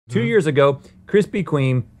2 years ago, Krispy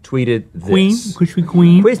Kreme tweeted this. Krispy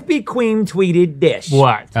Kreme? Krispy Kreme tweeted this.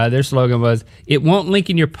 What? Their slogan was, "It won't link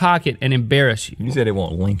in your pocket and embarrass you." You said it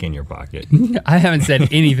won't link in your pocket. I haven't said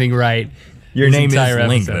anything right. Your name is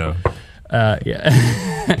Link, episode. though.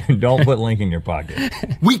 Yeah. Don't put Link in your pocket.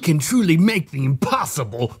 We can truly make the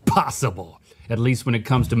impossible possible. At least when it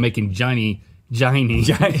comes to making Johnny. We're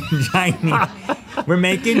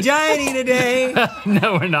making Johnny today.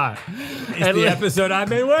 No, we're not. It's the episode I've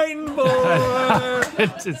been waiting for.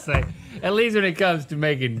 Just say, at least when it comes to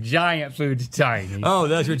making giant food tiny. Oh,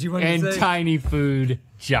 that's what you want to say? And tiny food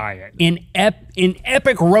giant. In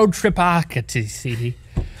epic road trip ocracy.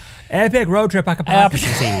 Epic road trip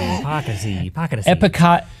Epic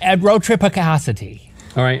road trip ocacity.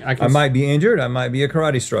 All right, I might be injured. I might be a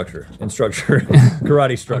karate instructor.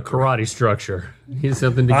 Karate structure. A karate structure. Here's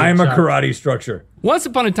something to get I'm shot. a karate structure. Once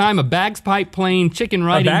upon a time, a bagpipe playing chicken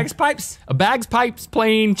riding. A bagpipes? A bagpipes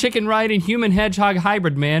playing chicken riding human hedgehog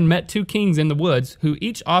hybrid man met two kings in the woods who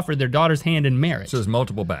each offered their daughter's hand in marriage. So there's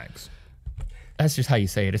multiple bags. That's just how you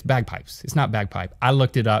say it. It's bagpipes. It's not bagpipe. I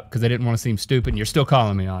looked it up because I didn't want to seem stupid, and you're still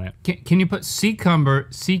calling me on it. Can you put sea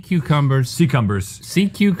cucumbers?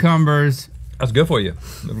 That's good for you.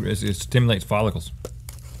 It stimulates follicles.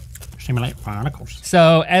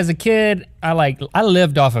 So as a kid, I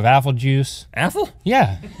lived off of apple juice. Apple?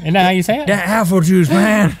 Yeah. Isn't that how you say it? That apple juice,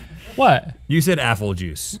 man. What? You said apple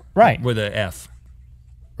juice. Right. With an F.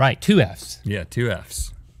 Right, 2 Fs. Yeah, 2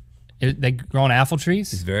 Fs. They grow on apple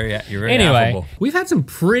trees? You're very anyway, affable. we've had some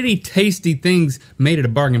pretty tasty things made at a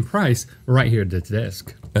bargain price right here at this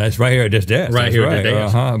desk. That's right here at this desk. Right here at the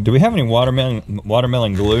desk. Do we have any watermelon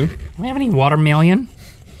glue? Do we have any watermelon?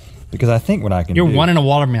 Because I think what I can You're do. one in a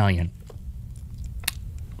watermelon.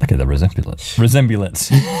 Look at the resemblance. Look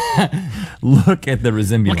at the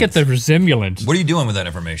resemblance. Look at the resemblance. What are you doing with that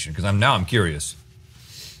information? Because I'm curious.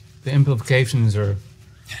 The implications are...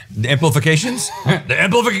 The amplifications? The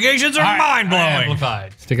amplifications are mind-blowing.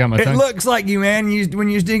 Amplified. Stick out my tongue. It looks like you, man, when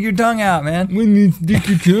you stick your tongue out, man. When you stick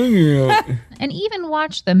your tongue out. And even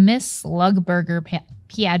watch the Miss Slugburger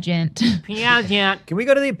pageant. Pageant. Can we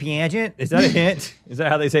go to the pageant? Is that a hint? Is that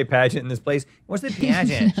how they say pageant in this place? What's the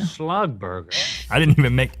pageant? Slugburger. I didn't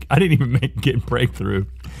even get breakthrough.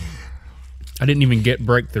 I didn't even get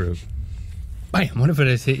breakthrough. Bam, what if I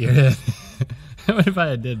just hit your head? What if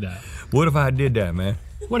I did that? What if I did that, man?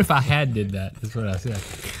 What if I had did that? That's what I said.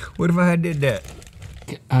 What if I had did that?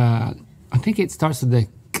 I think it starts with the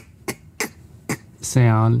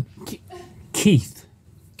sound. Keith.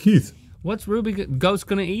 What's Ruby Ghost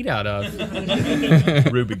gonna eat out of?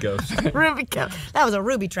 Ruby Ghost. Ruby Ghost. That was a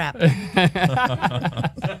ruby trap.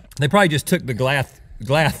 They probably just took the glass.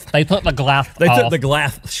 They took the glass They off. took the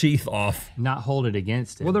glass sheath off. Not hold it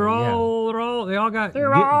against it. Well, they all got it at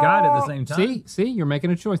the same time. See, you're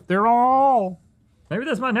making a choice. They're all. Maybe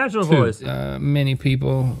that's my natural voice. Many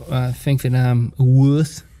people think that I'm a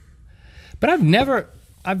wuss, but I've never.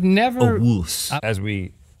 A wuss. As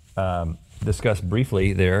we discussed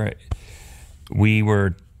briefly there, we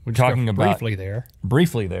were talking about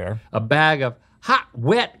briefly there a bag of hot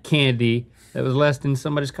wet candy that was left in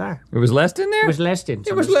somebody's car. It was left in there. It was left in.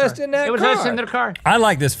 It was left in that car. It was left in their car. I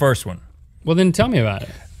like this first one. Well, then tell me about it.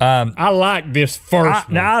 I like this first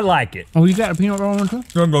one. Now I like it. Oh, you got a peanut butter one too?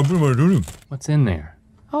 What's in there?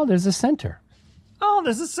 Oh, there's a center. Oh,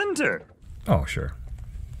 there's a center. Oh, sure.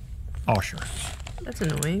 That's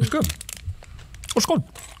annoying. It's good.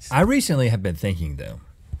 I recently have been thinking, though,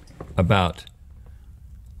 about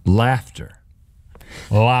laughter.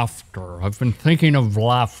 Laughter. I've been thinking of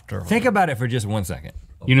laughter. Think about it for just 1 second.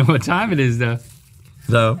 You know what time it is, though?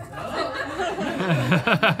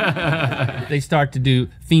 They start to do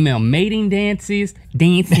female mating dances.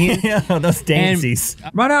 Yeah, those dances.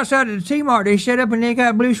 Right outside of the T-Mart, they set up and they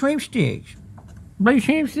got blue shrimp sticks. Blue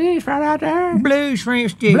shrimp sticks right out there. Blue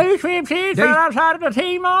shrimp sticks. Blue shrimp sticks right outside of the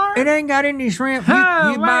T-Mart. It ain't got any shrimp. You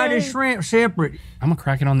buy the shrimp separate. I'm gonna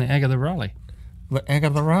crack it on the egg of the Raleigh. The egg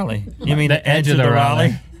of the Raleigh. You mean the edge of the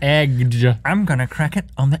Raleigh? Edge. I'm gonna crack it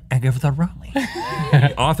on the egg of the Raleigh.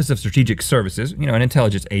 Office of Strategic Services, you know, an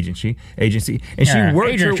intelligence agency, and she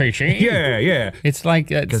worked Yeah. It's like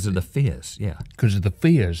because of the fizz, Because of the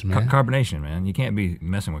fizz, man. Carbonation, man. You can't be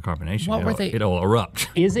messing with carbonation. It'll erupt.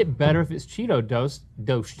 Is it better if it's Cheeto dosed?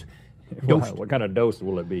 What kind of dose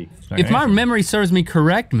will it be? If my memory serves me,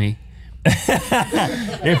 correct me.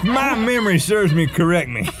 If my memory serves me, correct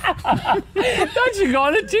me. That should go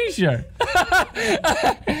on a t-shirt.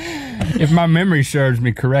 If my memory serves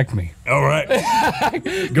me, correct me. All right.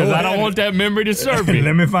 Because I don't want that memory to serve me.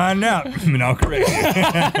 Let me find out, and I'll correct you.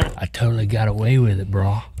 I totally got away with it,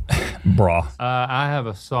 bro. Bra. I have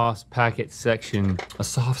a sauce packet section. A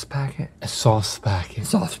sauce packet? A sauce packet.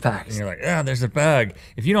 Sauce packet. And you're like, yeah, there's a bug.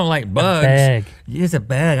 If you don't like bugs, bag. It's a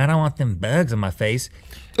bug. I don't want them bugs on my face.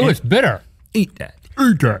 Oh, it's bitter. Eat that.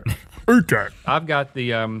 Eat that. Eat that. I've got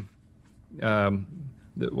the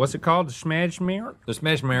what's it called? The smash mirror? The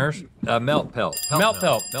smash mirrors. Melt pelt. Melt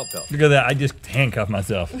pelt. Melt pelt. Look at that. I just handcuffed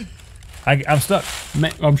myself. I'm stuck.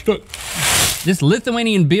 I'm stuck. This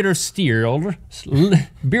Lithuanian beard of steel.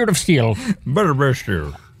 Beard of steel. Beard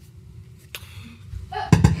steel.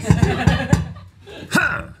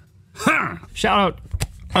 Shout out.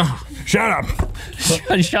 Shut up.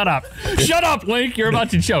 Shut up. Shut up, Link. You're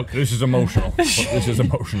about to choke. This is emotional. This is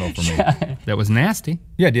emotional for me. That was nasty.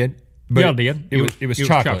 Yeah, it did. But yeah, it did. It was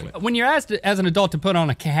chocolate. When you're asked as an adult to put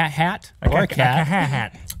on a hat or a cat.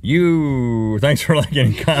 Hat. Thanks for liking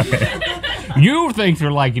and comment. You thanks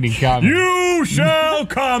for liking and comment. You shall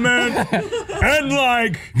comment and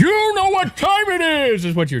like. You know what time it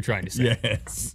is what you're trying to say. Yes.